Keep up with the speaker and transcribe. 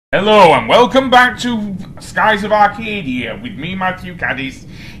Hello and welcome back to Skies of Arcadia with me, Matthew Caddis,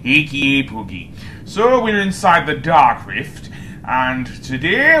 aka Poogie. So we're inside the Dark Rift, and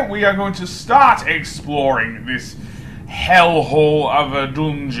today we are going to start exploring this hellhole of a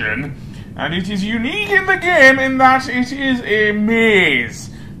dungeon. And it is unique in the game in that it is a maze,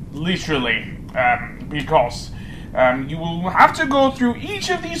 literally, because you will have to go through each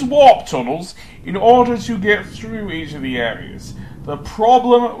of these warp tunnels in order to get through each of the areas. The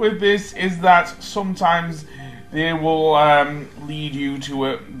problem with this is that sometimes they will lead you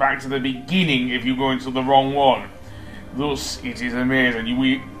to back to the beginning if you go into the wrong one. Thus, it is amazing.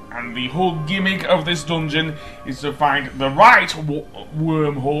 And the whole gimmick of this dungeon is to find the right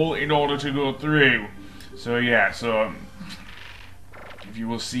wormhole in order to go through. So yeah, if you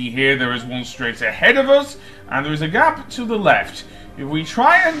will see here, there is one straight ahead of us, and there is a gap to the left. If we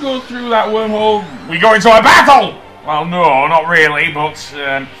try and go through that wormhole, we go into a battle! Well, no, not really, but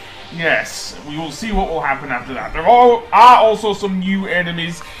yes, we will see what will happen after that. There are also some new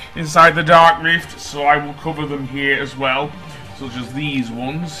enemies inside the Dark Rift, so I will cover them here as well, such as these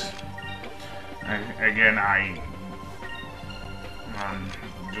ones. Again, I'm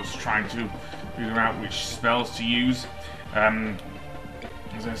just trying to figure out which spells to use.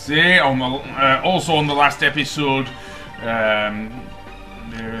 As I say, also on the last episode,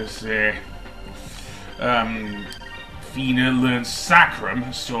 there is a Fina learns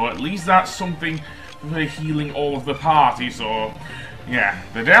Sacrum, so at least that's something for healing all of the party. So yeah,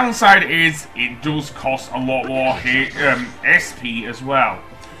 the downside is it does cost a lot more SP as well.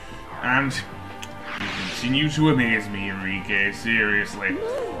 And you continue to amaze me, Enrique, seriously.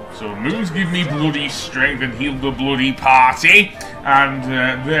 So moves give me bloody strength and heal the bloody party, and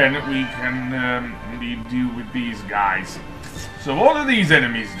then we can deal with these guys. So what do these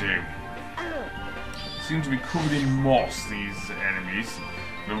enemies do? Seem to be covered in moss, these enemies.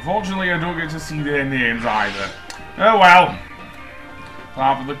 But unfortunately, I don't get to see their names either. Oh well.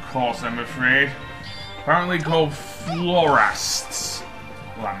 Part of the course, I'm afraid. Apparently called Florasts.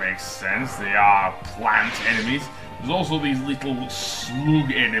 Well, that makes sense. They are plant enemies. There's also these little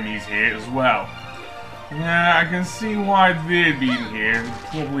slug enemies here as well. Yeah, I can see why they'd be in here. There's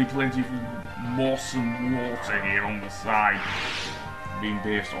probably plenty of moss and water here on the side, being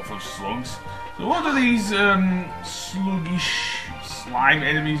based off of slugs. So what do these sluggish slime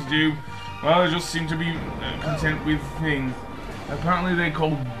enemies do? Well, they just seem to be content with things. Apparently they're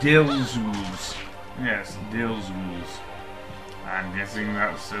called Delzools. Yes, Delzools. I'm guessing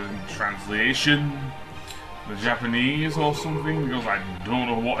that's a translation, the Japanese or something, because I don't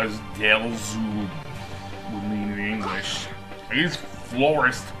know what as Delzool would mean in English. I guess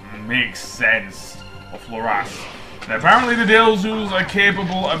florist makes sense, or florast. And apparently the Delzools are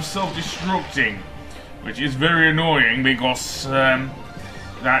capable of self-destructing, which is very annoying because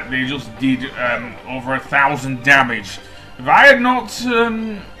that they just did over 1,000 damage. If I had not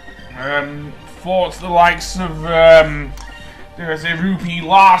fought the likes of dare I say Rupee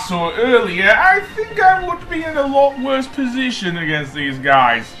Lasso earlier, I think I would be in a lot worse position against these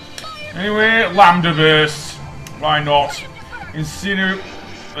guys. Anyway, Lambda Burst, why not?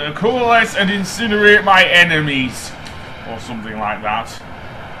 Coalesce and incinerate my enemies, or something like that.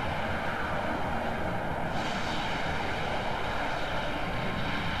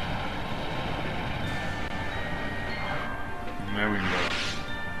 There we go.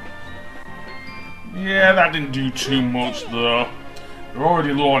 Yeah, that didn't do too much though. We're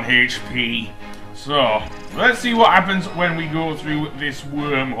already low on HP. So, let's see what happens when we go through this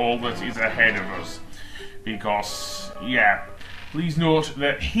wormhole that is ahead of us. Because, yeah. Please note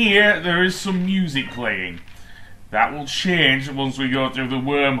that here there is some music playing. That will change once we go through the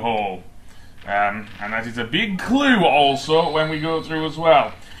wormhole. And that is a big clue also when we go through as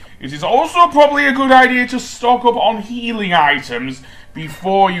well. It is also probably a good idea to stock up on healing items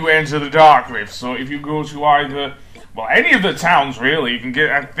before you enter the Dark Rift. So if you go to either, well, any of the towns really, you can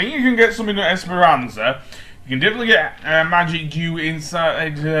get, I think you can get some in Esperanza. You can definitely get magic dew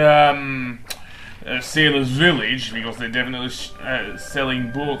inside Sailor's Village, because they're definitely selling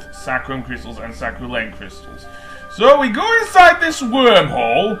both Sacrum crystals and Sacrolent crystals. So we go inside this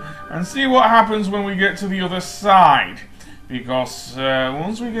wormhole and see what happens when we get to the other side. Because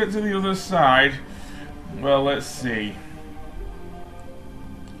once we get to the other side, well, let's see.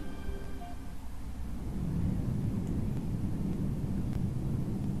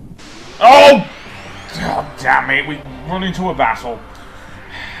 Oh! Oh, damn it, we run into a battle.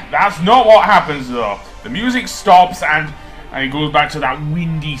 That's not what happens though. The music stops and it goes back to that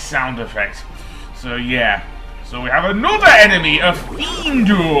windy sound effect. So yeah. So we have another enemy, a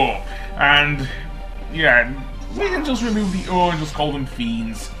Fiendo. And yeah, we can just remove the O and just call them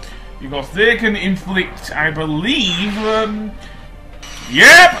fiends. because they can inflict, I believe,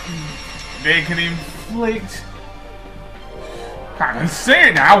 yep, they can inflict, can't even say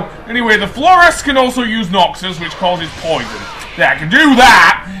it now. Anyway, the Florist can also use Noxus, which causes poison. Yeah, I can do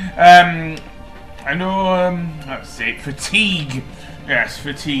that. I know, let's see, fatigue. Yes,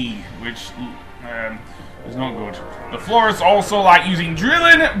 fatigue, which is not good. The Florists also like using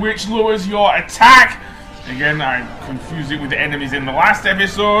drilling, which lowers your attack. Again, I confused it with the enemies in the last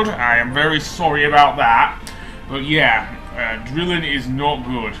episode. I am very sorry about that. But yeah, drilling is not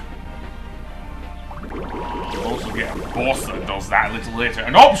good. You'll also get a boss that does that a little later.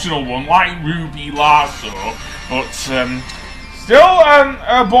 An optional one, like Ruby Lasso. But still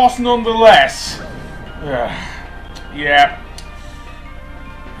a boss nonetheless. Yeah.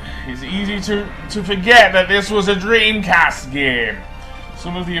 It's easy to forget that this was a Dreamcast game.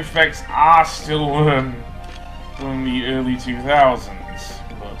 Some of the effects are still from the early 2000s,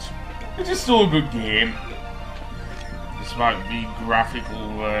 but it is still a good game, despite the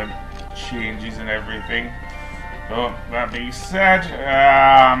graphical changes and everything. But that being said,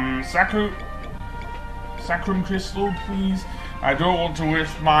 Sacrum Crystal, please. I don't want to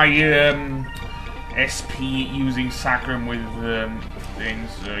waste my SP using Sacrum with things,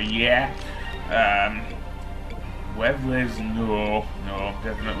 so yeah. Weather's no,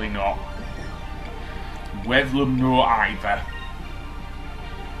 definitely not. Wedlum no either.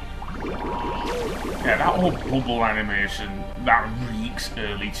 Yeah, that whole bubble animation, that reeks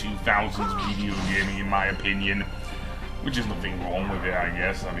early 2000s video gaming in my opinion. Which is nothing wrong with it, I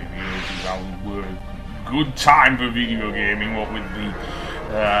guess. I mean, the early 2000s were a good time for video gaming, what with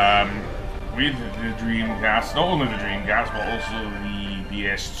the Dreamcast, not only the Dreamcast, but also the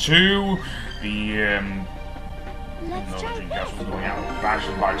PS2, the Dreamcast was going out of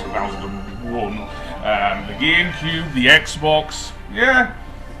fashion by 2001, the GameCube, the Xbox, yeah,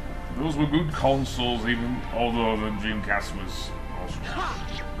 those were good consoles, even although the Dreamcast was also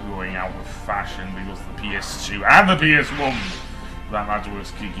going out of fashion because the PS2 and the PS1, that matter,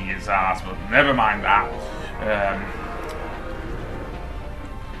 was kicking its ass, but never mind that.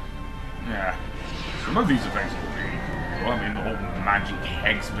 Yeah, some of these effects are really cool. I mean, the whole magic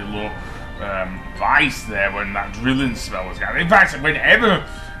hex below Vice there when that drilling spell was cast. In fact, whenever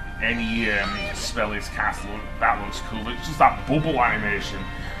any spell is cast, that looks cool. It's just that bubble animation.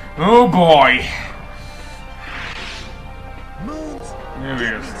 Oh boy!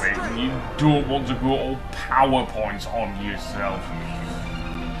 Seriously, you don't want to go all PowerPoints on yourself.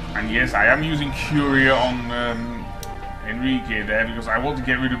 And yes, I am using Curia on Enrique there because I want to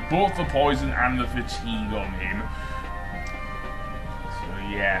get rid of both the poison and the fatigue on him. So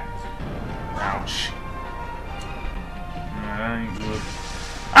yeah. Ouch. Good.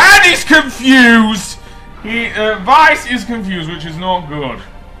 And he's confused! Vice is confused, which is not good.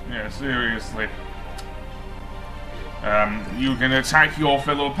 Yeah, seriously. You can attack your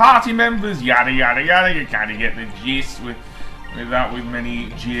fellow party members, yada yada yada. You kind of get the gist with that with many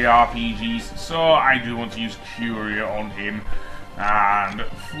JRPGs. So I do want to use Curia on him. And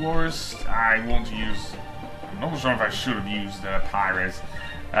Florist, I want to use... I'm not sure if I should have used Pyrez.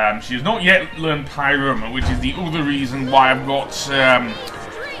 She has not yet learned Pyroma, which is the other reason why I've got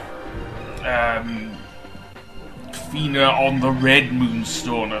Fina on the Red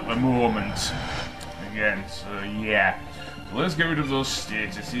Moonstone at the moment. Again, so yeah. So let's get rid of those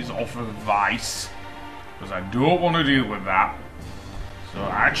statuses off of Vice, because I don't want to deal with that. So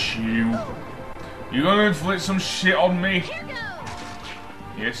achoo. You're gonna inflict some shit on me?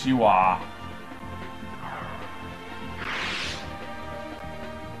 Yes, you are.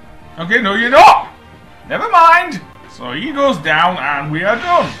 Okay, no, you're not! Never mind! So he goes down and we are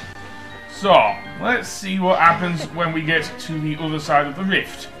done. So, let's see what happens when we get to the other side of the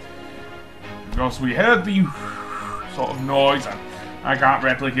rift. Because we heard the sort of noise and I can't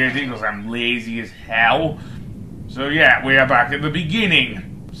replicate it because I'm lazy as hell. So yeah, we are back at the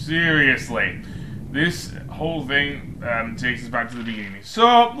beginning. Seriously. This whole thing takes us back to the beginning.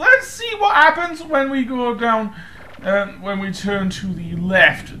 So, let's see what happens when we go down... when we turn to the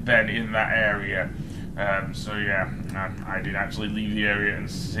left then in that area. So yeah, I did actually leave the area and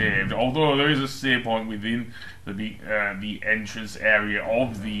saved, although there is a save point within the entrance area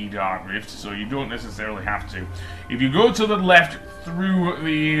of the Dark Rift, so you don't necessarily have to. If you go to the left through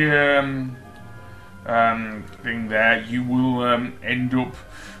the thing there, you will end up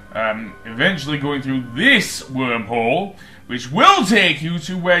eventually going through this wormhole, which will take you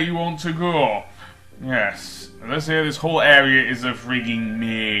to where you want to go. Yes. Let's say this whole area is a frigging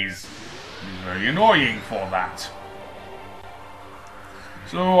maze. It's very annoying for that.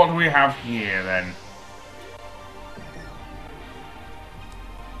 So what do we have here then?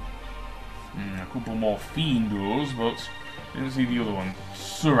 A couple more Fiendos, but didn't see the other one.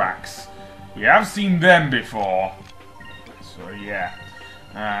 Surax. We have seen them before. So yeah.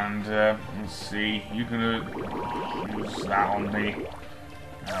 And let's see. You're gonna use that on me.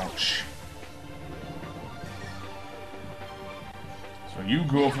 Ouch. So you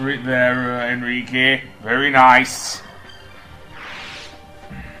go for it there, Enrique. Very nice.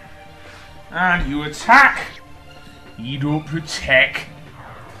 And you attack. You don't protect.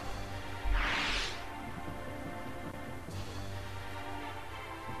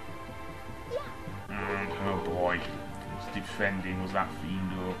 Oh boy. It was defending. Was that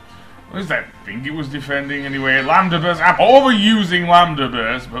Fiendo? What does that think it was defending anyway? Lambda Burst. I'm overusing Lambda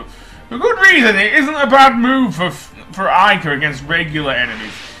Burst, but for good reason. It isn't a bad move for Ica against regular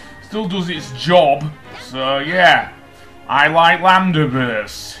enemies. Still does its job. So yeah. I like Lambda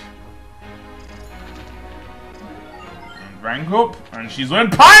Burst. Rank up, and she's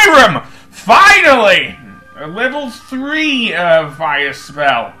learned Pyram! Finally! A level 3 fire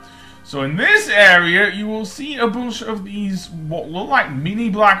spell. So in this area, you will see a bunch of these, what look like mini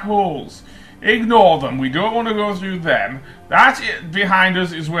black holes. Ignore them, we don't want to go through them. That behind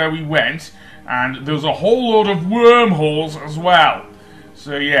us is where we went, and there's a whole load of wormholes as well.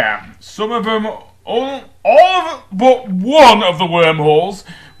 So yeah, some of them, all of but one of the wormholes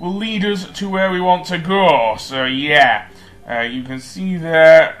will lead us to where we want to go. So yeah. You can see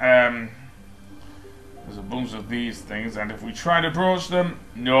there, there's a bunch of these things, and if we try to approach them,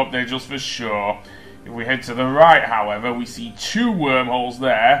 nope, they're just for show. If we head to the right, however, we see 2 wormholes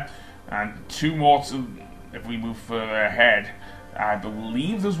there, and 2 more if we move further ahead. I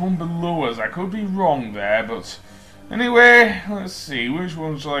believe there's one below us. I could be wrong there, but anyway, let's see, which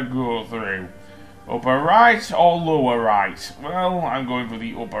one shall I go through? Upper right or lower right? Well, I'm going for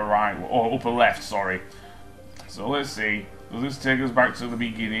the upper right, or upper left, sorry. So let's see. Does this take us back to the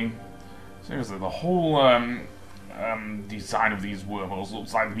beginning? Seriously, the whole design of these wormholes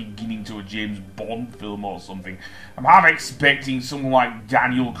looks like the beginning to a James Bond film or something. I'm half expecting someone like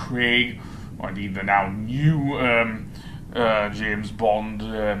Daniel Craig, or indeed the now new James Bond,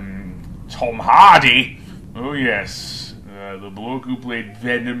 Tom Hardy. Oh yes, the bloke who played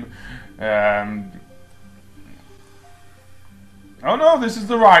Venom. Oh no, this is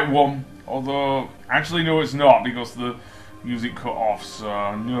the right one. Although, actually no it's not, because the music cut off,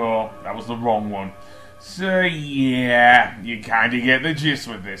 so no, that was the wrong one. So yeah, you kind of get the gist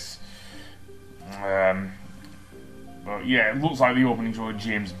with this. But yeah, it looks like the opening to a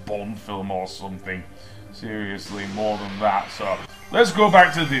James Bond film or something. Seriously, more than that. So let's go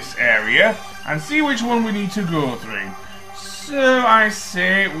back to this area and see which one we need to go through. So I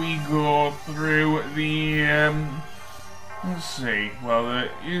say we go through the... let's see. Well,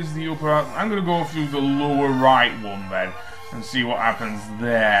 there is the upper... I'm going to go through the lower right one then and see what happens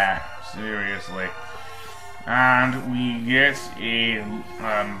there. Seriously. And we get a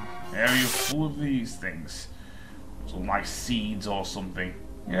area full of these things. Something like seeds or something.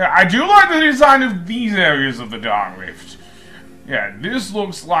 Yeah, I do like the design of these areas of the Dark Rift. Yeah, this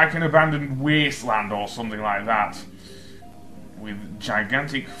looks like an abandoned wasteland or something like that. With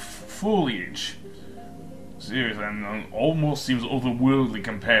gigantic foliage. Seriously, and almost seems otherworldly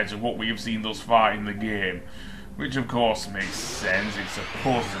compared to what we have seen thus far in the game. Which of course makes sense, it's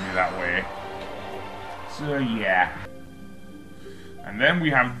supposed to be that way. So yeah. And then we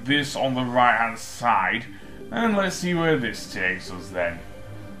have this on the right hand side. And let's see where this takes us then.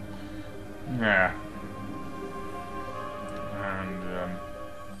 Yeah. And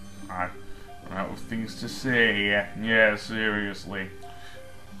I'm out of things to say here. Yeah, seriously.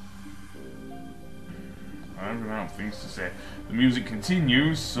 I'm out of things to say. The music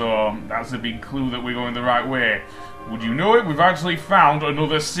continues, so that's a big clue that we're going the right way. Would you know it? We've actually found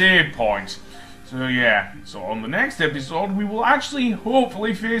another save point. So yeah, so on the next episode we will actually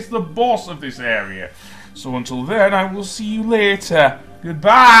hopefully face the boss of this area. So until then, I will see you later.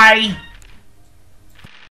 Goodbye!